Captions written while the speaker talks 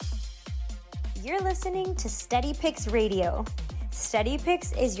You're listening to Steady Picks Radio. Steady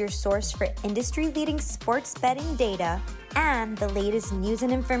Picks is your source for industry-leading sports betting data and the latest news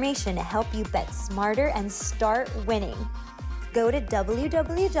and information to help you bet smarter and start winning. Go to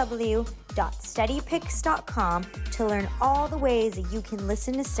www.steadypicks.com to learn all the ways that you can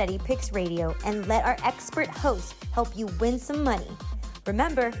listen to Steady Picks Radio and let our expert host help you win some money.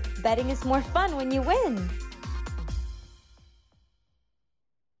 Remember, betting is more fun when you win.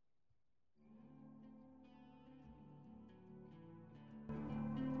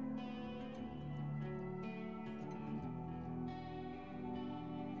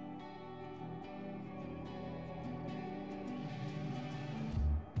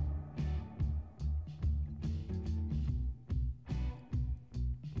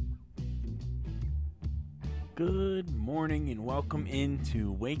 Good morning and welcome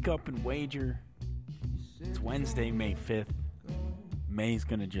into Wake Up and Wager. It's Wednesday, May 5th. May's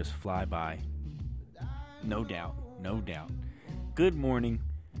gonna just fly by. No doubt. Good morning.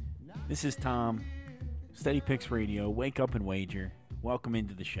 This is Tom, Steady Picks Radio, Wake Up and Wager. Welcome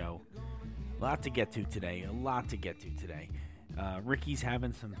into the show. A lot to get to today. Ricky's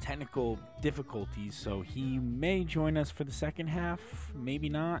having some technical difficulties, so he may join us for the second half, maybe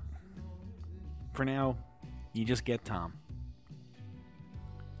not. For now, you just get Tom.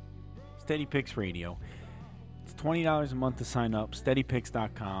 Steady Picks Radio. It's $20 a month to sign up.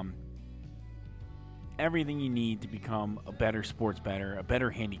 SteadyPicks.com. Everything you need to become a better sports bettor, a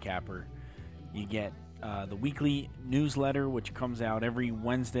better handicapper. You get the weekly newsletter, which comes out every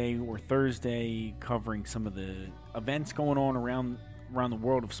Wednesday or Thursday, covering some of the events going on around the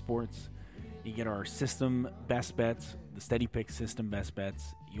world of sports. You get our system best bets, the Steady Picks system best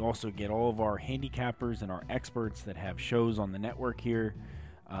bets. You also get all of our handicappers and our experts that have shows on the network here.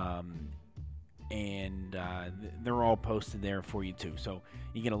 They're all posted there for you too. So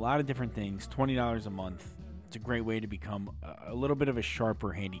you get a lot of different things, $20 a month. It's a great way to become a little bit of a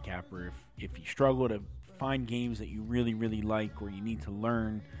sharper handicapper. If you struggle to find games that you really, really like, or you need to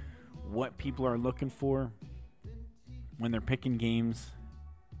learn what people are looking for when they're picking games,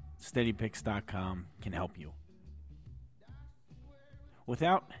 SteadyPicks.com can help you.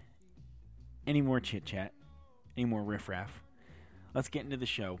 Without any more chit-chat, any more riffraff, let's get into the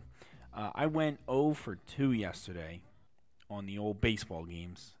show. I went 0 for 2 yesterday on the old baseball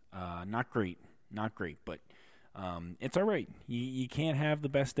games. Not great, but it's all right. You can't have the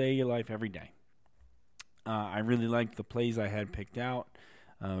best day of your life every day. I really liked the plays I had picked out.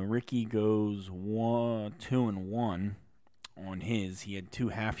 Ricky goes 2-1 on his. He had 2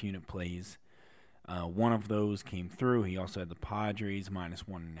 half-unit plays. One of those came through. He also had the Padres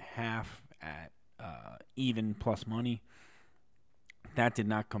 -1.5 at even plus money. That did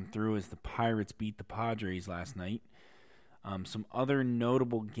not come through as the Pirates beat the Padres last night. Some other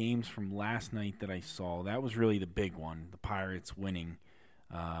notable games from last night that I saw, that was really the big one, the Pirates winning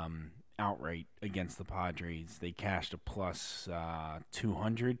outright against the Padres. They cashed a plus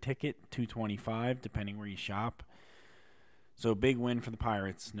 200 ticket, 225, depending where you shop. So a big win for the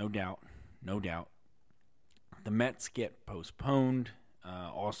Pirates, no doubt. The Mets get postponed.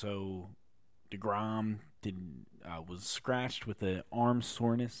 Also, DeGrom was scratched with an arm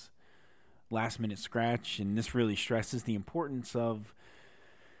soreness, last-minute scratch, and this really stresses the importance of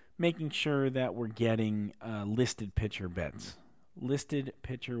making sure that we're getting listed pitcher bets, listed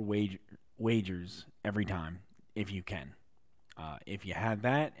pitcher wagers every time, if you can. If you had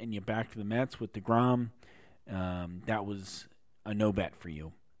that and you backed the Mets with DeGrom, that was a no bet for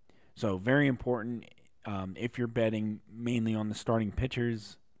you. So very important. If you're betting mainly on the starting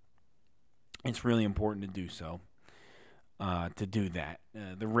pitchers, it's really important to do so. To do that,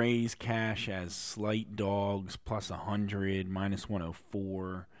 the Rays cash as slight dogs plus 100,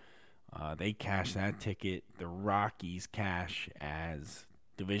 -104. They cash that ticket. The Rockies cash as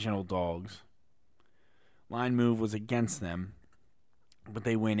divisional dogs. Line move was against them, but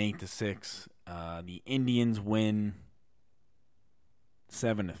they win 8-6. The Indians win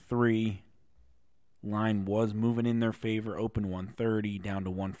 7-3. Line was moving in their favor, open 130 down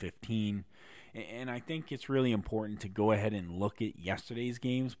to 115. And I think it's really important to go ahead and look at yesterday's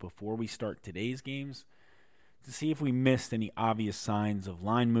games before we start today's games to see if we missed any obvious signs of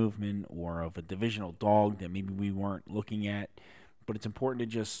line movement or of a divisional dog that maybe we weren't looking at. But it's important to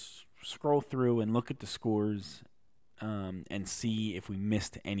just scroll through and look at the scores and see if we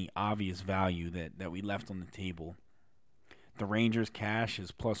missed any obvious value that we left on the table. The Rangers cash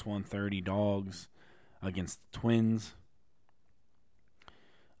is plus 130 dogs against the Twins.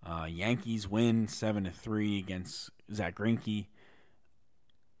 Yankees win 7-3 against Zach Greinke.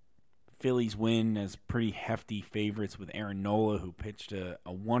 Phillies win as pretty hefty favorites with Aaron Nola, who pitched a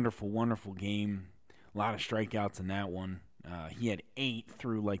wonderful, wonderful game. A lot of strikeouts in that one. He had 8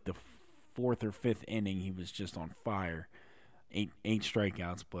 through like the fourth or fifth inning. He was just on fire. Eight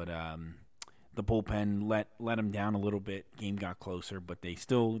strikeouts, but the bullpen let him down a little bit. Game got closer, but they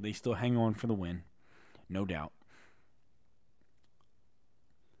still hang on for the win, no doubt.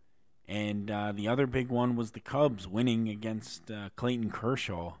 And the other big one was the Cubs winning against Clayton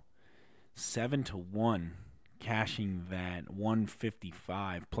Kershaw, 7-1, cashing that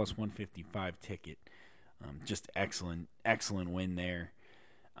 155 plus 155 ticket. Just excellent win there.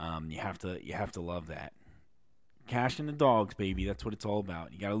 You have to love that. Cash in the dogs, baby. That's what it's all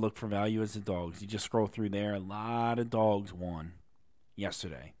about. You got to look for value as the dogs. You just scroll through there. A lot of dogs won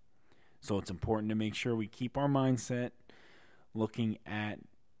yesterday. So it's important to make sure we keep our mindset looking at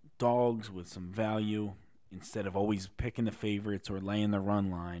dogs with some value instead of always picking the favorites or laying the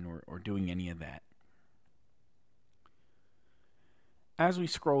run line or doing any of that. As we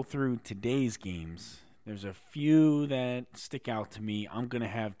scroll through today's games, there's a few that stick out to me. I'm going to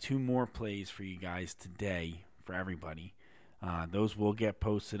have 2 more plays for you guys today for everybody. Those will get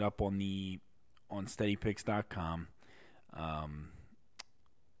posted up on steadypicks.com.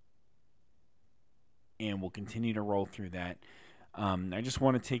 And we'll continue to roll through that. I just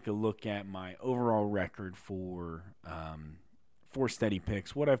want to take a look at my overall record for Steady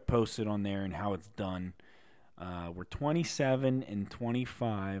Picks, what I've posted on there and how it's done. We're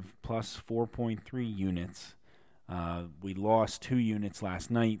 27-25 plus 4.3 units. We lost 2 units last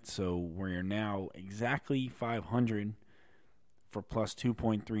night, so we're now exactly 500 for plus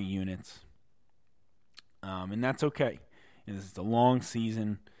 2.3 units. And that's okay. And this is a long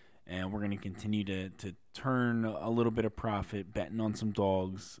season, and we're going to continue to turn a little bit of profit betting on some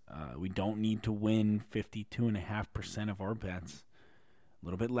dogs. We don't need to win 52.5% of our bets. A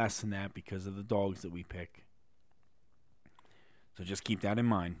little bit less than that because of the dogs that we pick. So just keep that in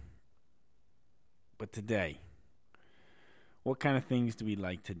mind. But today, what kind of things do we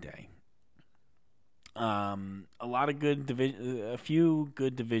like today? A few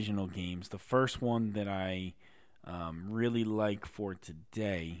good divisional games. The first one that I really like for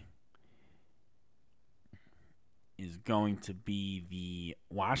today is going to be the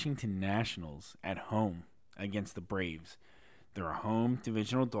Washington Nationals at home against the Braves. They're a home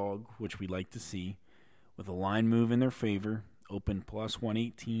divisional dog, which we like to see, with a line move in their favor. Open plus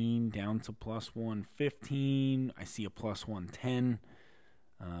 118 down to plus 115. I see a plus 110.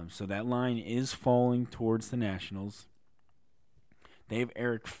 So that line is falling towards the Nationals. They have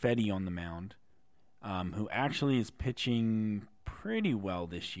Erick Fedde on the mound, who actually is pitching pretty well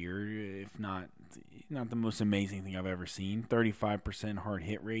this year, if not the most amazing thing I've ever seen. 35% hard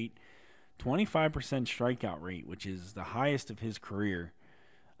hit rate, 25% strikeout rate, which is the highest of his career.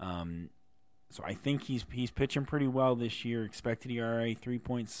 So I think he's pitching pretty well this year. Expected ERA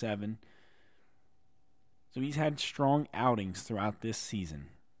 3.7. So he's had strong outings throughout this season.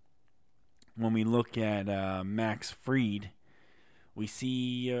 When we look at Max Fried, we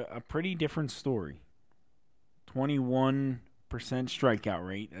see a pretty different story. 21% strikeout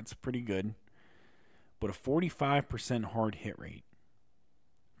rate. That's pretty good. But a 45% hard hit rate.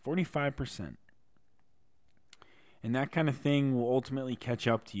 45%. And that kind of thing will ultimately catch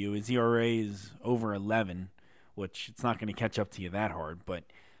up to you. His ERA is over 11, which it's not going to catch up to you that hard. But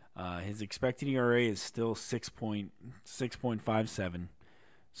his expected ERA is still 6.57.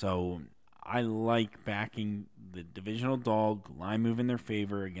 So I like backing the divisional dog, line move in their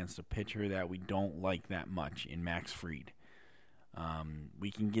favor against a pitcher that we don't like that much in Max Fried.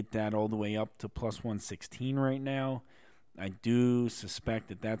 We can get that all the way up to plus 116 right now. I do suspect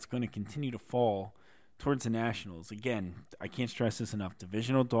that that's going to continue to fall towards the Nationals. Again, I can't stress this enough.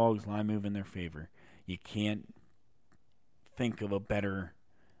 Divisional dogs, line move in their favor. You can't think of a better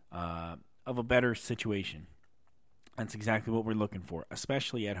situation. That's exactly what we're looking for,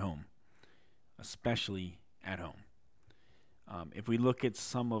 especially at home. If we look at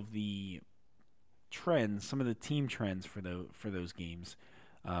some of the trends, some of the team trends for those games,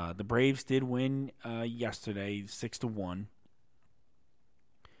 the Braves did win yesterday, 6-1.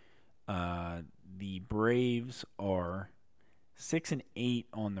 The Braves are 6-8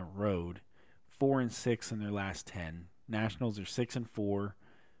 on the road, 4-6 in their last 10. Nationals are 6-4,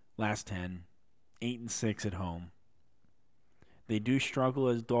 last 10, 8-6 at home. They do struggle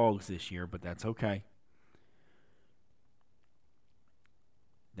as dogs this year, but that's okay.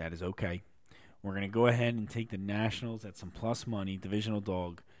 That is okay. We're going to go ahead and take the Nationals at some plus money, divisional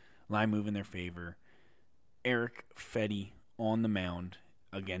dog, line move in their favor. Erick Fedde on the mound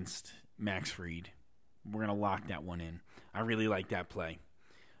against Max Fried. We're going to lock that one in. I really like that play.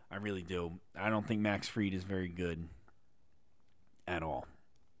 I really do. I don't think Max Fried is very good at all.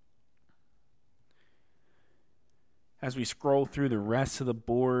 As we scroll through the rest of the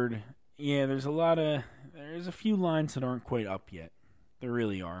board, yeah, there's a few lines that aren't quite up yet. There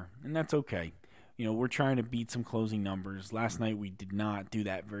really are, and that's okay. We're trying to beat some closing numbers. Last night we did not do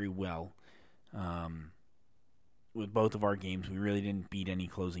that very well. With both of our games, we really didn't beat any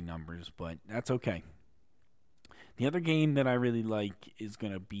closing numbers, but that's okay. The other game that I really like is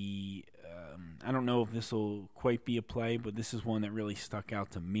going to be, I don't know if this will quite be a play, but this is one that really stuck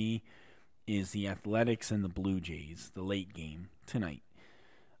out to me, is the Athletics and the Blue Jays, the late game tonight.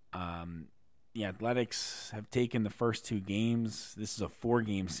 The Athletics have taken the first two games. This is a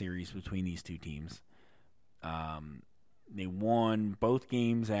 4-game series between these two teams. They won both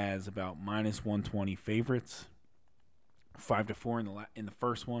games as about -120 favorites. 5-4 in the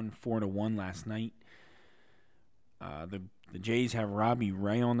first one, 4-1 last night. The Jays have Robbie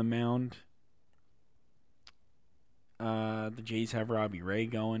Ray on the mound. The Jays have Robbie Ray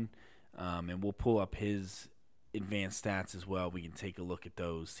going, and we'll pull up his advanced stats as well. We can take a look at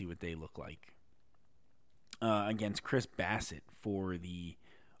those, see what they look like. Against Chris Bassett for the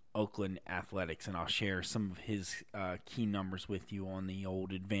Oakland Athletics, and I'll share some of his key numbers with you on the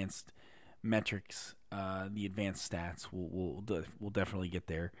old advanced metrics, the advanced stats. We'll definitely get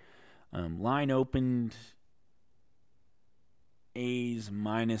there. Line opened A's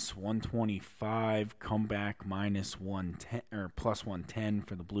 -125, comeback -110 or +110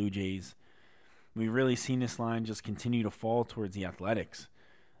 for the Blue Jays. We've really seen this line just continue to fall towards the Athletics.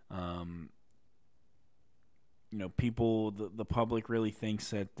 People, the public really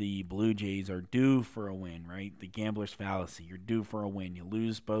thinks that the Blue Jays are due for a win, right? The gambler's fallacy. You're due for a win. You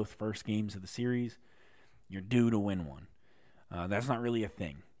lose both first games of the series, you're due to win one. That's not really a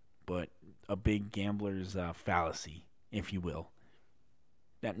thing, but a big gambler's fallacy, if you will.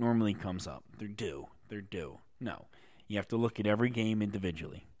 That normally comes up. They're due. No. You have to look at every game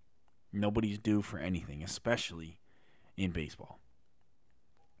individually. Nobody's due for anything, especially in baseball.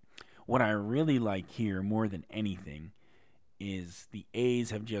 What I really like here more than anything is the A's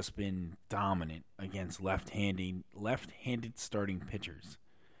have just been dominant against left-handed starting pitchers.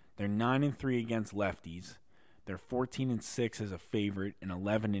 They're 9-3 against lefties. They're 14-6 as a favorite and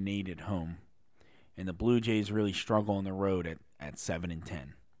 11-8 at home. And the Blue Jays really struggle on the road at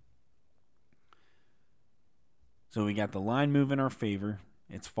 7-10. So we got the line move in our favor.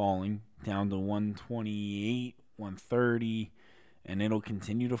 It's falling down to 128, 130, and it'll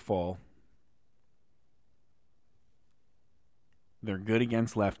continue to fall. They're good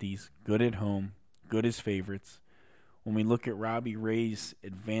against lefties, good at home, good as favorites. When we look at Robbie Ray's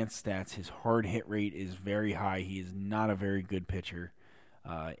advanced stats, his hard hit rate is very high. He is not a very good pitcher.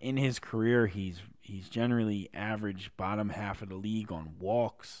 In his career, he's generally averaged bottom half of the league on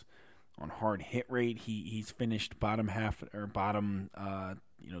walks, on hard hit rate. He's finished bottom half or bottom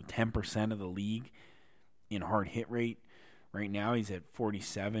 10% of the league in hard hit rate. Right now, he's at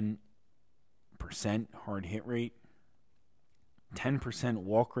 47% hard hit rate, 10%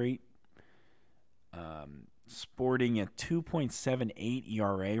 walk rate. Sporting at 2.78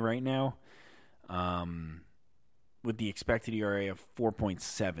 ERA right now, with the expected ERA of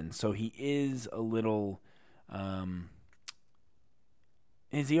 4.7. So he is a little.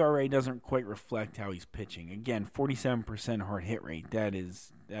 His ERA doesn't quite reflect how he's pitching. Again, 47% hard hit rate. That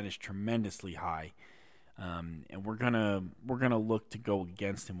is tremendously high, and we're gonna look to go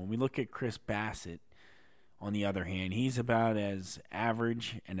against him. When we look at Chris Bassett, on the other hand, he's about as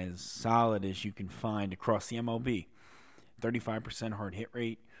average and as solid as you can find across the MLB. 35% hard hit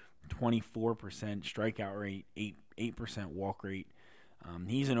rate, 24% strikeout rate, 8% walk rate.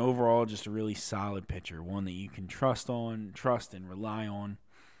 He's an overall just a really solid pitcher, one that you can trust and rely on.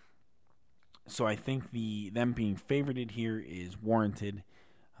 So I think them being favorited here is warranted,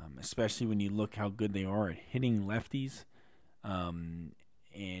 especially when you look how good they are at hitting lefties.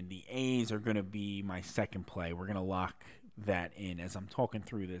 And the A's are going to be my second play. We're going to lock that in as I'm talking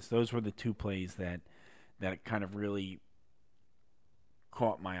through this. Those were the two plays that kind of really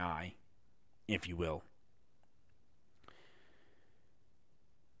caught my eye, if you will.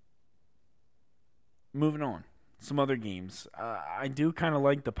 Moving on. Some other games. I do kind of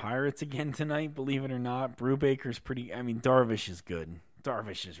like the Pirates again tonight, believe it or not. Brubaker's Darvish is good.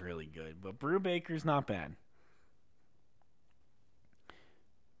 Darvish is really good, but Brubaker's not bad.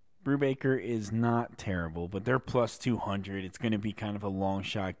 Brubaker is not terrible, but they're plus 200. It's going to be kind of a long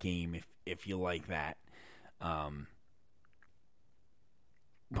shot game if you like that. But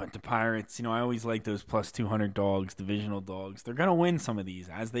the Pirates, I always like those plus 200 dogs, divisional dogs. They're going to win some of these,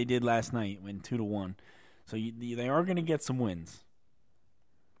 as they did last night, win 2-1. So they are going to get some wins.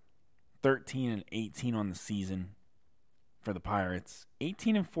 13-18 on the season for the Pirates,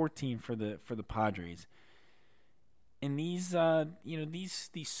 18-14 for the Padres. And these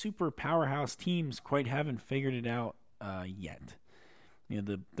these super powerhouse teams quite haven't figured it out yet.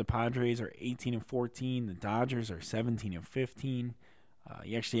 The Padres are 18-14, the Dodgers are 17-15.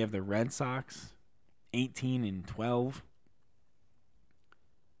 You actually have the Red Sox 18-12,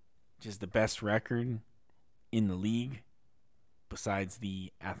 which is the best record in the league besides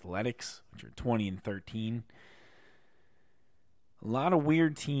the Athletics, which are 20-13. A lot of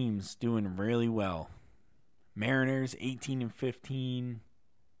weird teams doing really well. Mariners 18-15,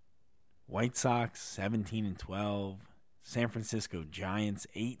 White Sox 17-12, San Francisco Giants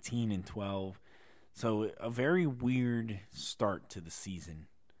 18-12. So a very weird start to the season,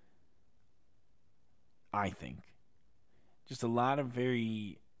 I think. Just a lot of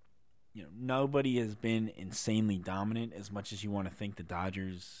very, nobody has been insanely dominant as much as you want to think the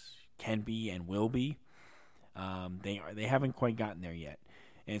Dodgers can be and will be. They haven't quite gotten there yet,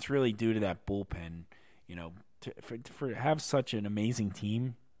 and it's really due to that bullpen. To have such an amazing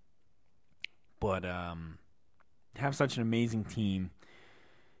team, but have such an amazing team,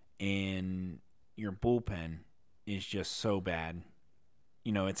 and your bullpen is just so bad.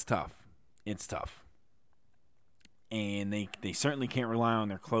 It's tough. It's tough, and they certainly can't rely on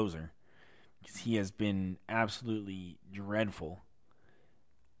their closer because he has been absolutely dreadful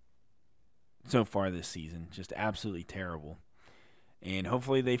so far this season, just absolutely terrible. And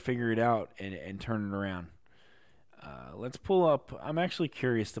hopefully they figure it out and turn it around. Let's pull up. I'm actually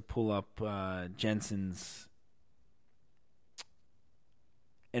curious to pull up Jensen's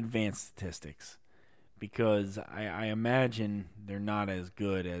advanced statistics because I imagine they're not as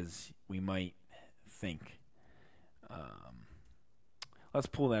good as we might think. Let's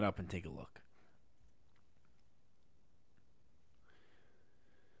pull that up and take a look.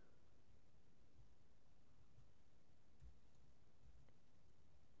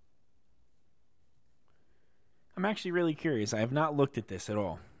 I'm actually really curious. I have not looked at this at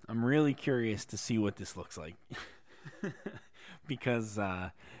all. I'm really curious to see what this looks like. Because,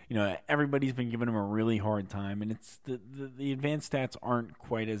 everybody's been giving him a really hard time. And it's the advanced stats aren't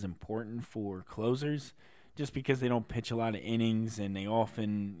quite as important for closers just because they don't pitch a lot of innings. And they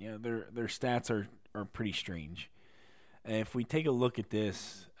often, their stats are pretty strange. If we take a look at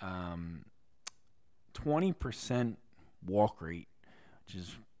this, 20% walk rate, which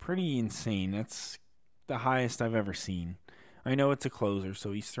is pretty insane. That's the highest I've ever seen. I know it's a closer,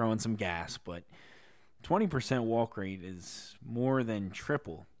 so he's throwing some gas, but 20% walk rate is more than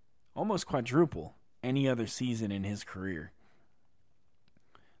triple, almost quadruple any other season in his career.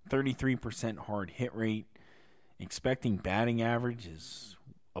 33% hard hit rate. Expecting batting average is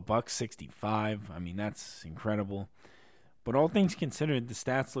 $165. I mean, that's incredible. But all things considered, the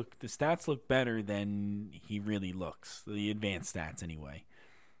stats look better than he really looks. The advanced stats, anyway.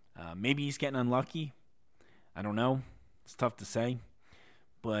 Maybe he's getting unlucky. I don't know. It's tough to say.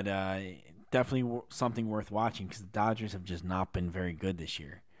 But definitely something worth watching because the Dodgers have just not been very good this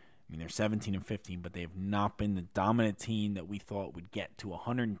year. I mean, they're 17-15, but they have not been the dominant team that we thought would get to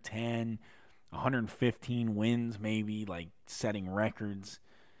 110, 115 wins, maybe, like setting records.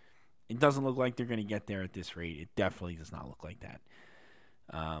 It doesn't look like they're going to get there at this rate. It definitely does not look like that.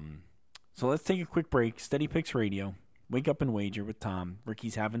 So let's take a quick break. Steady Picks Radio. Wake Up and Wager with Tom.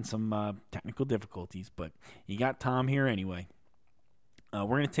 Ricky's having some technical difficulties, but you got Tom here anyway. We're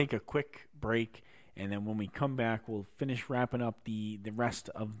going to take a quick break, and then when we come back, we'll finish wrapping up the rest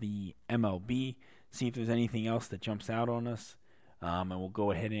of the MLB, see if there's anything else that jumps out on us, and we'll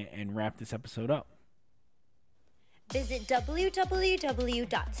go ahead and wrap this episode up. Visit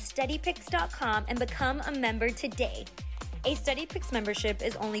www.steadypicks.com and become a member today. A SteadyPicks membership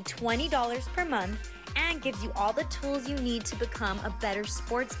is only $20 per month and gives you all the tools you need to become a better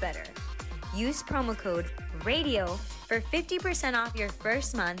sports bettor. Use promo code RADIO for 50% off your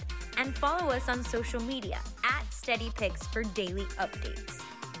first month and follow us on social media at SteadyPicks for daily updates.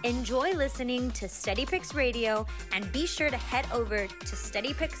 Enjoy listening to SteadyPicks Radio and be sure to head over to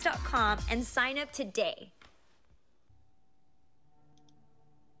SteadyPicks.com and sign up today.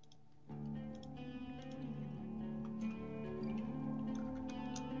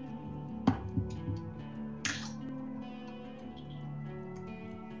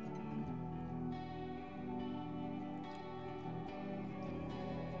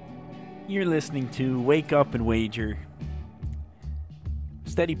 You're listening to Wake Up and Wager,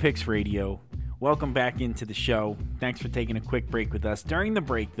 Steady Picks Radio. Welcome back into the show. Thanks for taking a quick break with us. During the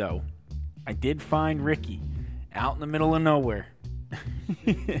break, though, I did find Ricky out in the middle of nowhere.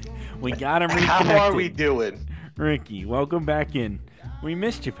 We got him reconnected. How are we doing? Ricky, welcome back in. We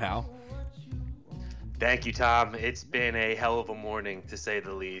missed you, pal. Thank you, Tom. It's been a hell of a morning, to say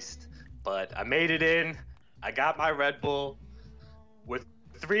the least. But I made it in. I got my Red Bull with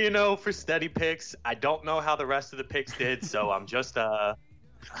 3-0 for steady picks. I don't know how the rest of the picks did, so I'm just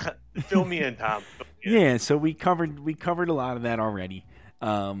fill me in, Tom. Yeah, so we covered a lot of that already.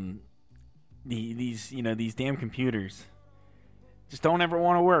 These damn computers just don't ever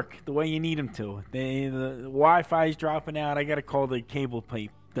want to work the way you need them to. The Wi-Fi is dropping out. I got to call the cable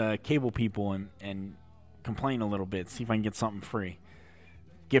people and complain a little bit, see if I can get something free,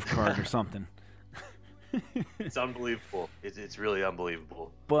 gift card or something. It's unbelievable. It's really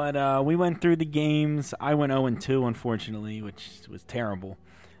unbelievable. But we went through the games. I went 0-2, unfortunately, which was terrible.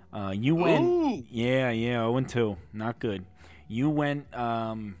 You went, Ooh. yeah, 0-2, not good. You went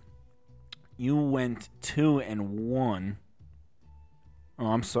 2-1. Oh,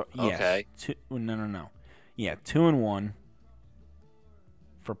 I'm sorry. Yes. Okay. No. Yeah, 2-1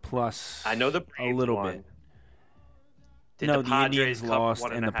 for plus. I know the Braves a little won. bit. Did No, the the Padres Indians cover lost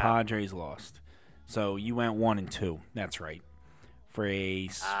 1.5? and the Padres lost. So you went 1-2. That's right. For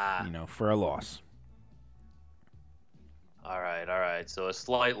for a loss. All right. So a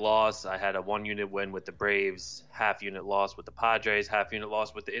slight loss. I had a 1-unit win with the Braves, half-unit loss with the Padres, half-unit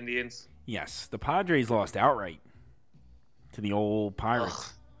loss with the Indians. Yes, the Padres lost outright to the old Pirates. Ugh.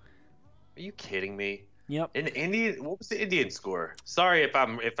 Are you kidding me? Yep. What was the Indian score? Sorry if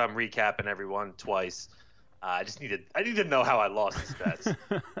I'm recapping everyone twice. I need to know how I lost these bets.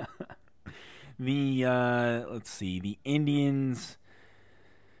 Let's see, the Indians.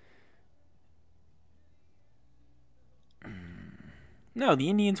 No, the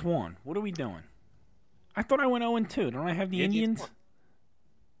Indians won. What are we doing? I thought I went 0-2. Don't I have the Indians? won.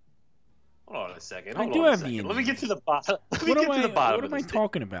 Hold on a second. I do have the Indians. Let me get to the bottom. What am I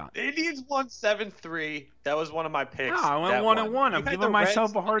talking about? The Indians won 7-3. That was one of my picks. I went 1-1. I'm giving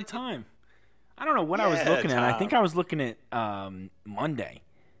myself a hard time. I don't know what I was looking at. I think I was looking at Monday.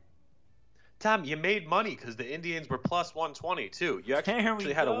 Tom, you made money because the Indians were plus 120 too. You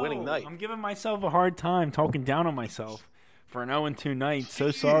actually had a winning night. I'm giving myself a hard time, talking down on myself for an 0-2 night.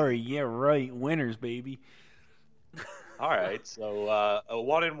 So sorry. Yeah, right. Winners, baby. All right. So a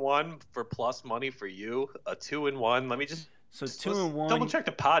 1-1 for plus money for you. A 2-1. Let me just 2-1. double check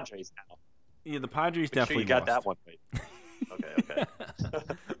the Padres now. Yeah, the Padres Make definitely sure you got lost. that one right.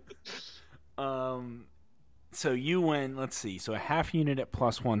 Okay. So you went, let's see, so a half unit at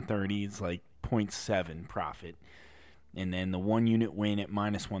plus 130 is like 0.7 profit. And then the 1 unit win at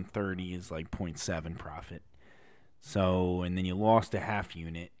minus 130 is like 0.7 profit. So, and then you lost a half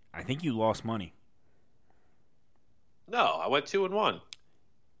unit. I think you lost money. No, I went 2-1.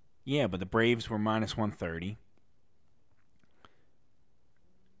 Yeah, but the Braves were minus 130.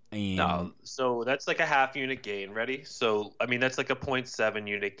 And No, so that's like a half unit gain. Ready? So, I mean, that's like a 0.7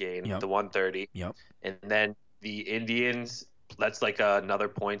 unit gain, Yep. the 130. Yep. And then the Indians, that's like another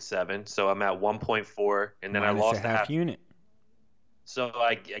 0.7. So I'm at 1.4. And then minus I lost a half unit. So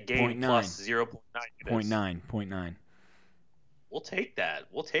I gained 0.9. plus 0.9 units. 0.9. We'll take that.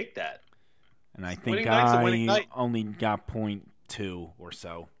 And I think Winning night's a winning I night. only got 0.2 or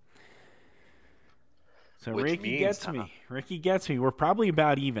so. So Which Ricky means, gets me. We're probably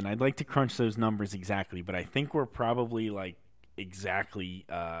about even. I'd like to crunch those numbers exactly, but I think we're probably like exactly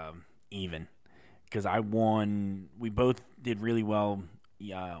even. Because I won. We both did really well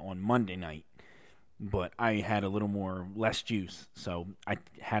on Monday night, but I had a little less juice, so I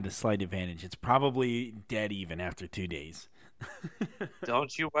had a slight advantage. It's probably dead even after 2 days.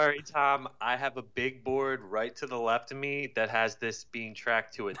 Don't you worry, Tom. I have a big board right to the left of me that has this being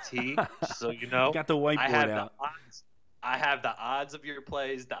tracked to a T. Just so you know, You got the whiteboard out. I have the odds of your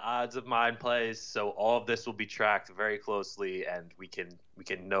plays, the odds of mine plays. So all of this will be tracked very closely, and we can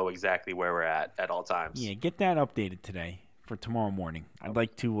know exactly where we're at all times. Yeah, get that updated today for tomorrow morning. I'd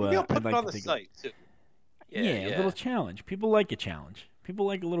like to. Maybe I'll put I'd like it on to the take site too. a little challenge. People like a challenge. People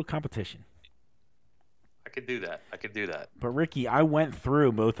like a little competition. I could do that. But Ricky, I went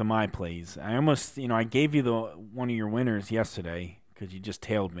through both of my plays. I almost, I gave you one of your winners yesterday because you just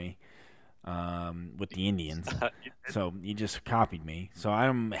tailed me with the Indians. So you just copied me. So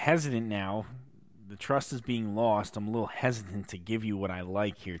I'm hesitant now. The trust is being lost. I'm a little hesitant to give you what I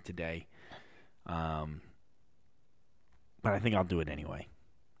like here today. But I think I'll do it anyway.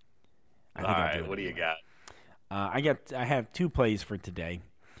 All right, what do you got? I have 2 plays for today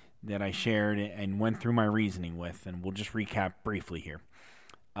that I shared and went through my reasoning with, and we'll just recap briefly here.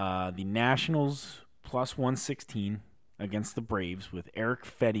 The Nationals plus 116 against the Braves with Eric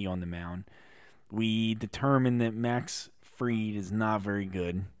Fetty on the mound. We determined that Max Fried is not very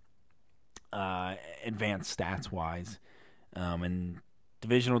good, advanced stats-wise, and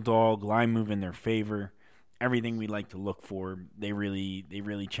Divisional dog, line move in their favor. Everything we like to look for, they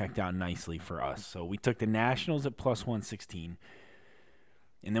really checked out nicely for us. So we took the Nationals at plus 116.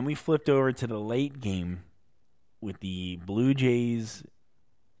 And then we flipped over to the late game with the Blue Jays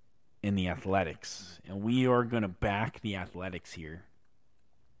and the Athletics. And we are going to back the Athletics here.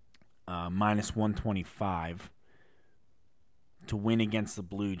 Minus 125 to win against the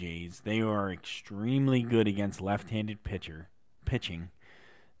Blue Jays. They are extremely good against left-handed pitching.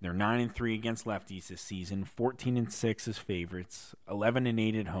 They're 9-3 against lefties this season, 14-6 as favorites,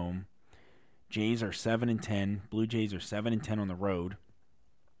 11-8 at home. Jays are 7-10. Blue Jays are 7-10 on the road.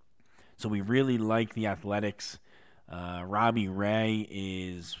 So we really like the Athletics. Robbie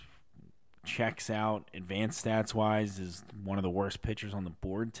Ray checks out advanced stats wise, is one of the worst pitchers on the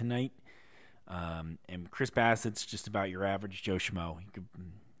board tonight. And Chris Bassett's just about your average Joe Schmo. He could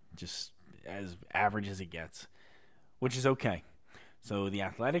just as average as it gets, which is okay. So the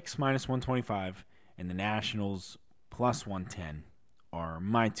Athletics minus 125 and the Nationals plus 110 are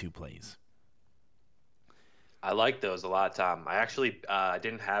my two plays. I like those a lot, Tom. I actually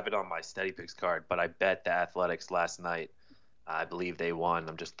didn't have it on my Steady Picks card, but I bet the Athletics last night. I believe they won.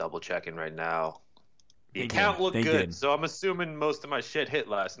 I'm just double checking right now. The account looked good, so I'm assuming most of my shit hit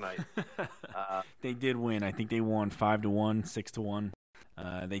last night. They did win. I think they won 5-1,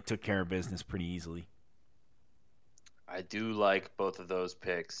 6-1. They took care of business pretty easily. I do like both of those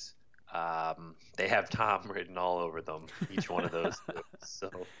picks. They have Tom written all over them, each one of those. So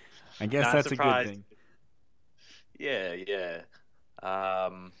I guess that's surprised. A good thing.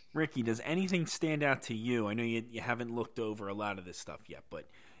 Yeah. Ricky, does anything stand out to you? I know you haven't looked over a lot of this stuff yet, but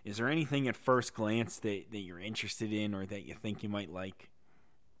is there anything at first glance that you're interested in or that you think you might like?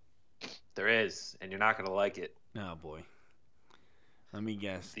 There is, and you're not going to like it. Oh, boy. Let me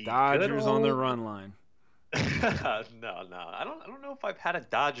guess. Dodgers on the run line. No. I don't know if I've had a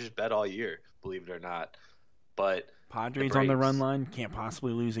Dodgers bet all year, believe it or not. But Padres on the run line can't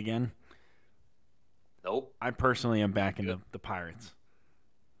possibly lose again. Nope. I personally am backing the Pirates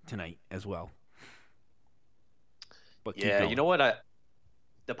tonight as well. But yeah, you know what?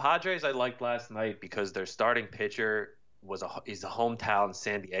 The Padres I liked last night because their starting pitcher he's a hometown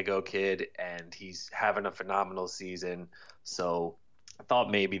San Diego kid, and he's having a phenomenal season. So I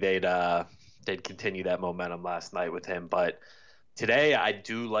thought maybe they'd continue that momentum last night with him. But today I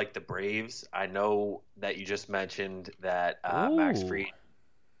do like the Braves. I know that you just mentioned that Max Fried.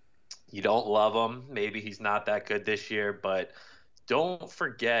 You don't love him. Maybe he's not that good this year, but don't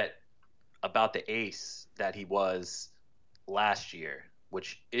forget about the ace that he was last year,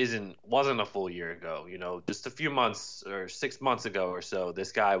 which wasn't a full year ago. You know, just a few months or 6 months ago or so,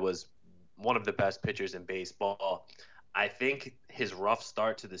 this guy was one of the best pitchers in baseball. I think his rough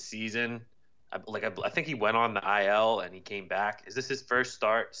start to the season, I think he went on the IL and he came back. Is this his first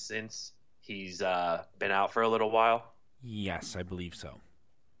start since he's been out for a little while? Yes, I believe so.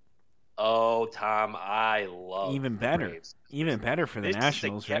 Oh, Tom, I love even better. Braves. Even better for the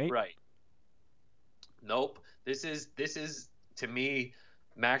Nationals, right? Nope. This is to me,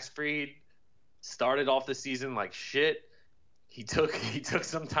 Max Fried started off the season like shit. He took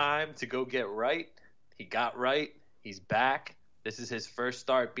some time to go get right. He got right. He's back. This is his first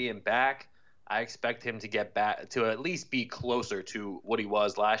start being back. I expect him to get back to at least be closer to what he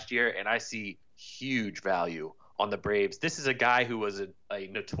was last year, and I see huge value on the Braves. This is a guy who was a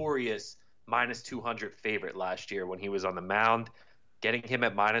notorious minus 200 favorite last year when he was on the mound. Getting him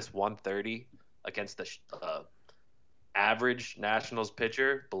at minus 130 against the average Nationals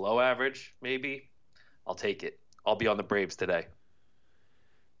pitcher, below average maybe, I'll take it. I'll be on the Braves today.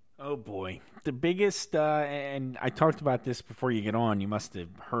 Oh, boy. The biggest, and I talked about this before you get on, you must have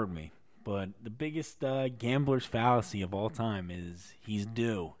heard me, but the biggest gambler's fallacy of all time is he's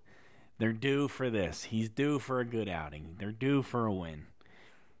due. They're due for this. He's due for a good outing. They're due for a win.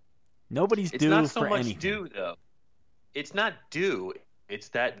 Nobody's due for anything. It's not so much due, though. It's not due. It's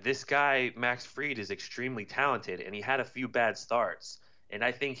that this guy, Max Fried, is extremely talented, and he had a few bad starts. And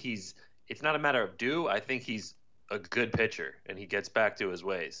I think it's not a matter of due. I think he's a good pitcher, and he gets back to his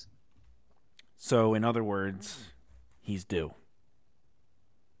ways. So, in other words, he's due.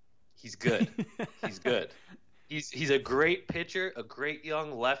 He's good. He's good. He's a great pitcher, a great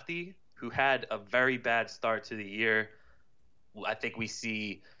young lefty who had a very bad start to the year. I think we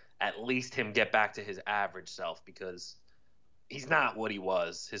see at least him get back to his average self because he's not what he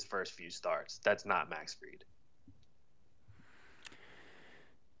was his first few starts. That's not Max Fried.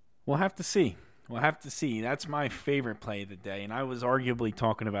 We'll have to see. That's my favorite play of the day, and I was arguably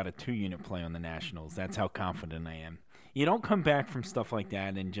talking about a 2-unit play on the Nationals. That's how confident I am. You don't come back from stuff like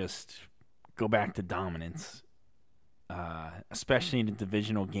that and just go back to dominance. especially in a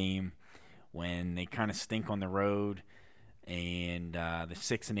divisional game when they kind of stink on the road, and the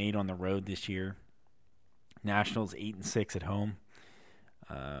 6-8 on the road this year. Nationals 8-6 at home.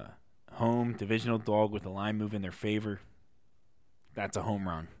 Home divisional dog with a line move in their favor. That's a home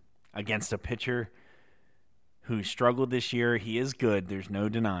run against a pitcher who struggled this year. He is good, there's no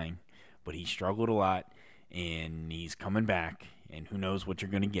denying, but he struggled a lot, and he's coming back, and who knows what you're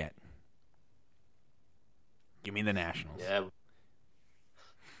going to get. Give me the Nationals. Yeah.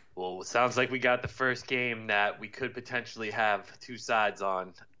 Well, it sounds like we got the first game that we could potentially have two sides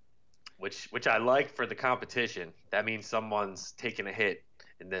on, which I like for the competition. That means someone's taking a hit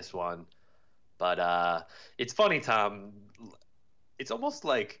in this one. But it's funny, Tom. It's almost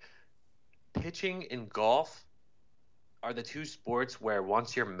like pitching and golf are the two sports where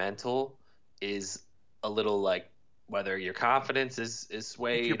once your mental is a little like whether your confidence is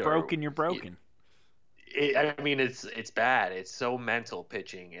swayed. If you're broken, you're broken. It's bad. It's so mental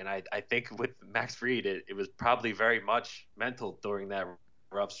pitching, and I think with Max Fried, it was probably very much mental during that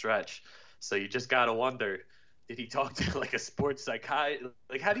rough stretch. So you just gotta wonder, did he talk to like a sports psychiatrist?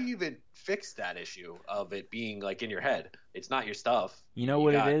 Like, how do you even fix that issue of it being like in your head? It's not your stuff. You know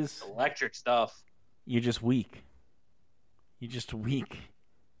what it is? Electric stuff. You're just weak. You're just weak.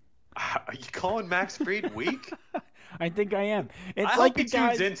 Are you calling Max Fried weak? I think I am. It's I like hope he the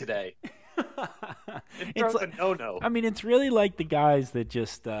guys tunes in today. It's like, no. I mean, it's really like the guys that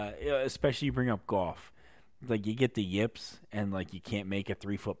just, especially you bring up golf, like you get the yips and like you can't make a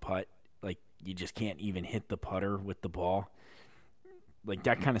 3-foot putt, like you just can't even hit the putter with the ball. Like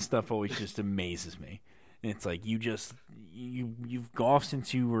that kind of stuff always just amazes me. And it's like you've golfed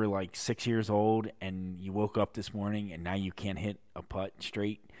since you were like 6 years old, and you woke up this morning and now you can't hit a putt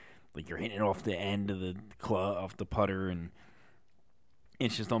straight. Like you're hitting it off the end of the club, off the putter, and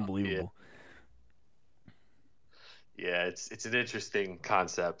it's just unbelievable. Yeah, it's an interesting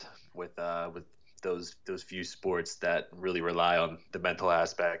concept with those few sports that really rely on the mental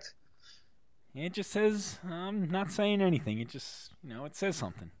aspect. It just says, I'm not saying anything. It just, it says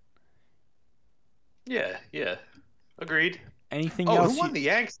something. Yeah, agreed. Anything else? Who won the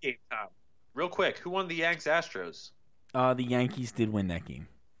Yanks game, Tom? Real quick, who won the Yanks Astros? The Yankees did win that game.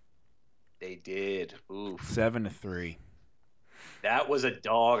 They did. Oof. 7-3. That was a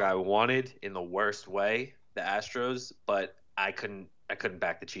dog I wanted in the worst way, the Astros, but I couldn't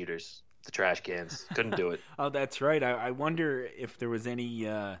back the cheaters, the trash cans. Couldn't do it. Oh, that's right. I wonder if there was any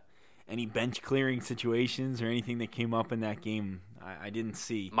bench clearing situations or anything that came up in that game. I didn't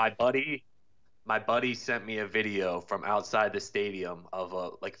see. My buddy sent me a video from outside the stadium of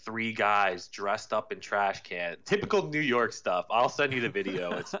like 3 guys dressed up in trash cans. Typical New York stuff. I'll send you the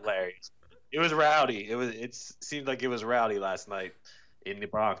video. It's hilarious. It was rowdy. It seemed like it was rowdy last night in the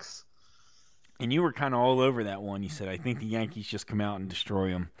Bronx. And you were kind of all over that one. You said, I think the Yankees just come out and destroy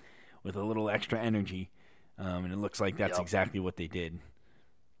them with a little extra energy. And it looks like that's exactly what they did.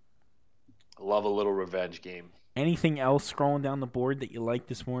 I love a little revenge game. Anything else scrolling down the board that you liked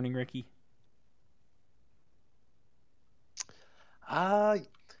this morning, Ricky?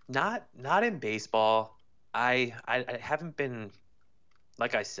 Not in baseball. I haven't been,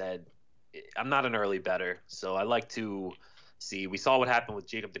 like I said, I'm not an early bettor, so I like to see. We saw what happened with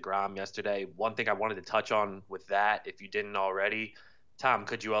Jacob deGrom yesterday. One thing I wanted to touch on with that, if you didn't already, Tom,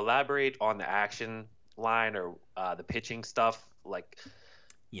 could you elaborate on the action line or the pitching stuff, like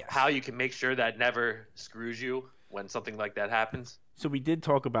how you can make sure that never screws you when something like that happens? So we did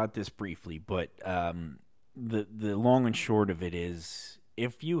talk about this briefly, but the long and short of it is,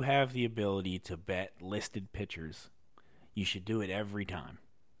 if you have the ability to bet listed pitchers, you should do it every time.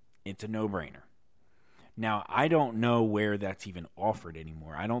 It's a no-brainer. Now, I don't know where that's even offered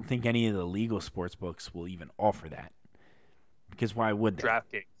anymore. I don't think any of the legal sports books will even offer that. Because why would they?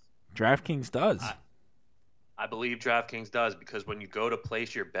 DraftKings. DraftKings does. I believe DraftKings does, because when you go to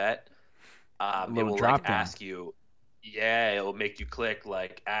place your bet, it will ask you. Yeah, it will make you click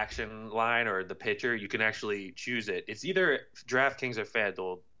like action line or the pitcher. You can actually choose it. It's either DraftKings or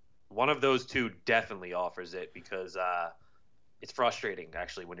FanDuel. One of those two definitely offers it, because it's frustrating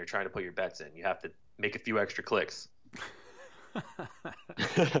actually when you're trying to put your bets in. You have to make a few extra clicks.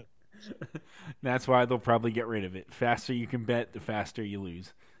 That's why they'll probably get rid of it. Faster you can bet, the faster you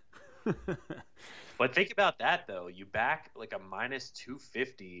lose. But think about that though. You back like a minus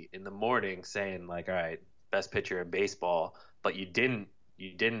 250 in the morning saying like, all right, best pitcher in baseball, but you didn't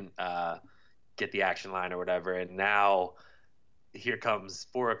get the action line or whatever, and now here comes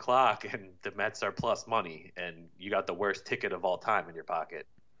 4 o'clock and the Mets are plus money, and you got the worst ticket of all time in your pocket.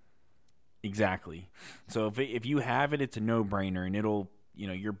 Exactly. So if you have it, it's a no-brainer, and it'll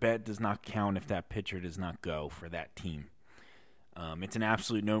your bet does not count if that pitcher does not go for that team. It's an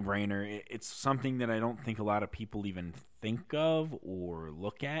absolute no-brainer. It's something that I don't think a lot of people even think of or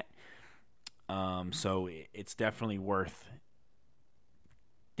look at. So it's definitely worth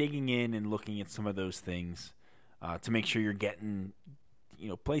digging in and looking at some of those things to make sure you're getting,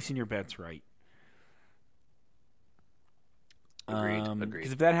 placing your bets right. Agreed.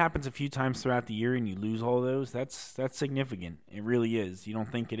 Because if that happens a few times throughout the year and you lose all those, that's significant. It really is. You don't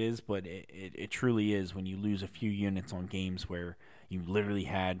think it is, but it truly is when you lose a few units on games where you literally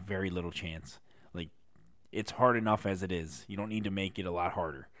had very little chance. Like, it's hard enough as it is. You don't need to make it a lot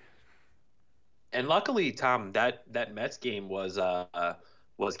harder. And luckily, Tom, that Mets game was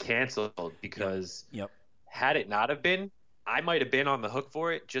canceled because had it not have been, I might have been on the hook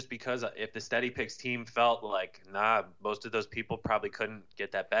for it just because if the Steady Picks team felt like, most of those people probably couldn't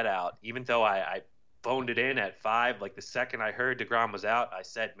get that bet out. Even though I phoned it in at 5, like the second I heard DeGrom was out, I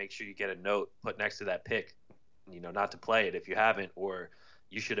said, make sure you get a note put next to that pick, not to play it if you haven't, or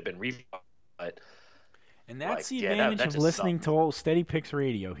you should have been refunded. And that's the advantage of listening to old Steady Picks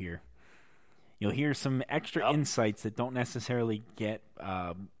radio here. You'll hear some extra insights that don't necessarily get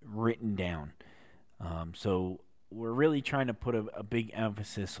written down. So we're really trying to put a big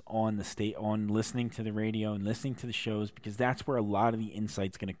emphasis on on listening to the radio and listening to the shows, because that's where a lot of the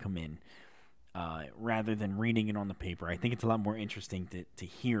insight's going to come in, rather than reading it on the paper. I think it's a lot more interesting to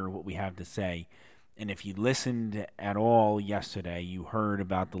hear what we have to say. And if you listened at all yesterday, you heard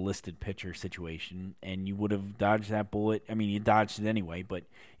about the listed pitcher situation, and you would have dodged that bullet. I mean, you dodged it anyway, but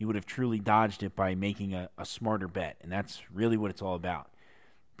you would have truly dodged it by making a smarter bet. And that's really what it's all about.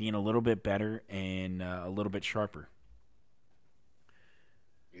 Being a little bit better and a little bit sharper.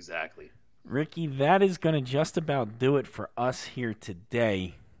 Exactly. Ricky, that is going to just about do it for us here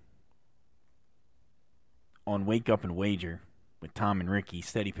today on Wake Up and Wager with Tom and Ricky,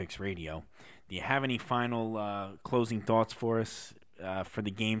 Steady Picks Radio. Do you have any final closing thoughts for us for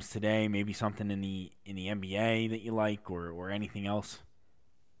the games today? Maybe something in the NBA that you like, or anything else?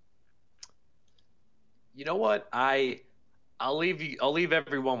 You know what? I'll leave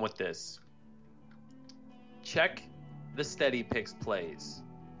everyone with this. Check the Steady Picks plays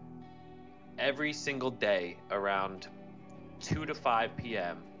every single day around 2 to 5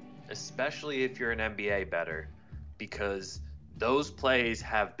 p.m., especially if you're an NBA bettor, because those plays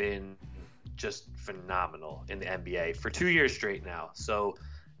have been just phenomenal in the NBA for 2 years straight now. So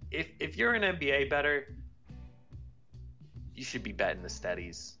if you're an NBA bettor, you should be betting the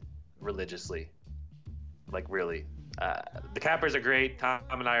steadies religiously. Like, really. The cappers are great. Tom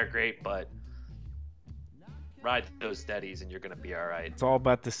and I are great, but ride those steadies and you're going to be all right. It's all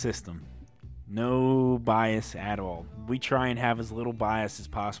about the system. No bias at all. We try and have as little bias as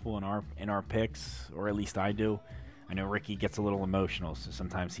possible in our picks, or at least I do. I know Ricky gets a little emotional, so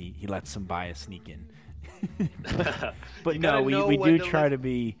sometimes he lets some bias sneak in. But no, we do try to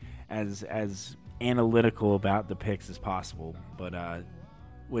be as analytical about the picks as possible. But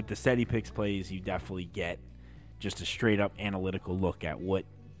with the Steady Picks plays, you definitely get just a straight-up analytical look at what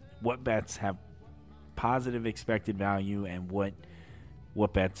bets have positive expected value and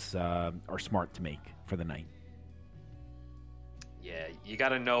what bets are smart to make for the night. Yeah, you got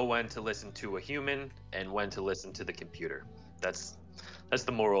to know when to listen to a human and when to listen to the computer. That's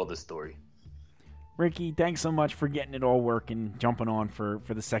the moral of the story. Ricky, thanks so much for getting it all working, jumping on for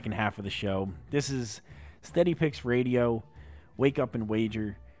the second half of the show. This is Steady Picks Radio, Wake Up and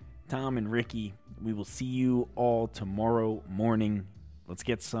Wager. Tom and Ricky, we will see you all tomorrow morning. Let's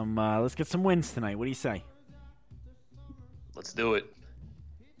get some wins tonight. What do you say? Let's do it.